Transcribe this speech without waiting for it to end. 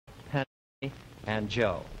and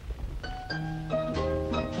Joe.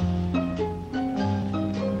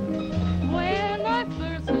 When I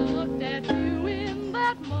first looked at you, in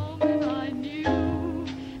that moment I knew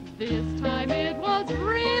this time it was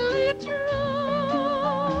really true.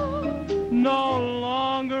 No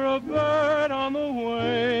longer a bird on the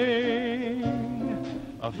wing,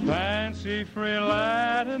 a fancy-free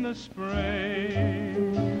lad in the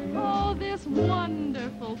spring. Oh, this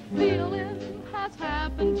wonderful feeling has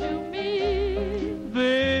happened to me.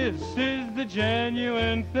 This is the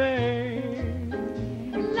genuine thing.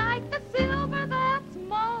 Like the silver that's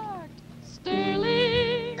marked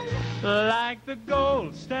sterling, Like the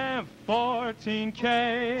gold stamp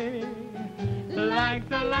 14K. Like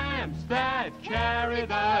the lamps that carry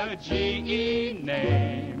the GE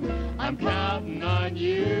name. I'm counting on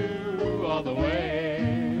you all the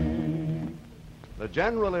way. The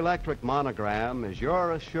General Electric monogram is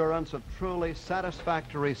your assurance of truly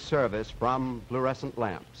satisfactory service from fluorescent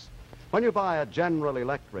lamps. When you buy a General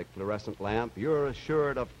Electric fluorescent lamp, you're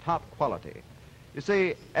assured of top quality. You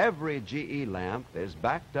see, every GE lamp is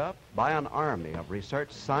backed up by an army of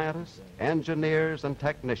research scientists, engineers, and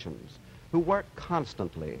technicians who work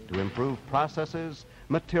constantly to improve processes,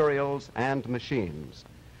 materials, and machines.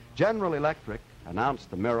 General Electric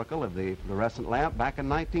announced the miracle of the fluorescent lamp back in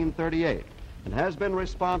 1938 and has been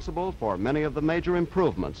responsible for many of the major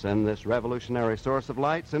improvements in this revolutionary source of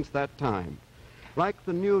light since that time, like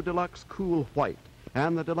the new Deluxe Cool White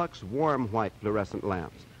and the Deluxe Warm White fluorescent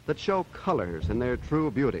lamps that show colors in their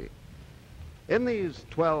true beauty. In these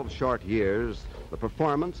 12 short years, the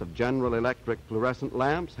performance of General Electric fluorescent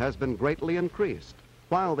lamps has been greatly increased,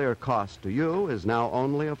 while their cost to you is now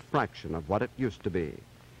only a fraction of what it used to be.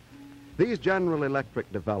 These General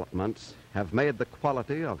Electric developments have made the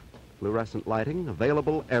quality of fluorescent lighting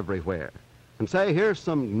available everywhere. And say, here's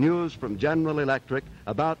some news from General Electric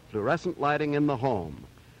about fluorescent lighting in the home.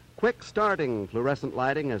 Quick starting fluorescent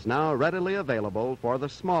lighting is now readily available for the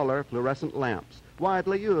smaller fluorescent lamps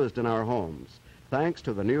widely used in our homes, thanks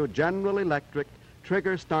to the new General Electric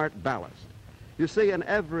Trigger Start Ballast. You see, in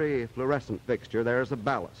every fluorescent fixture there's a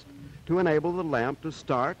ballast to enable the lamp to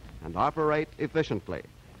start and operate efficiently.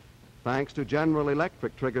 Thanks to General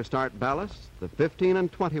Electric Trigger Start Ballasts, the 15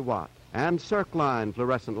 and 20 watt and Circline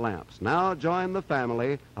fluorescent lamps now join the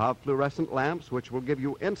family of fluorescent lamps which will give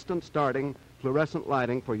you instant starting fluorescent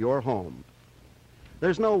lighting for your home.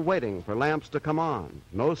 There's no waiting for lamps to come on,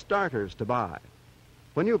 no starters to buy.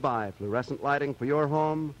 When you buy fluorescent lighting for your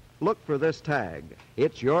home, look for this tag.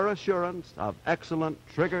 It's your assurance of excellent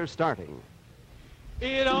trigger starting.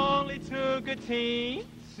 It only took a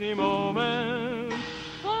teensy moment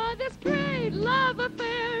for this great love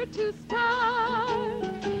affair to start.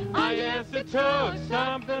 I guess it took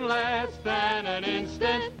something less than an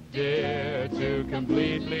instant, dear, to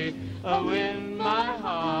completely win my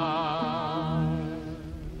heart.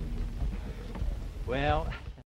 Well,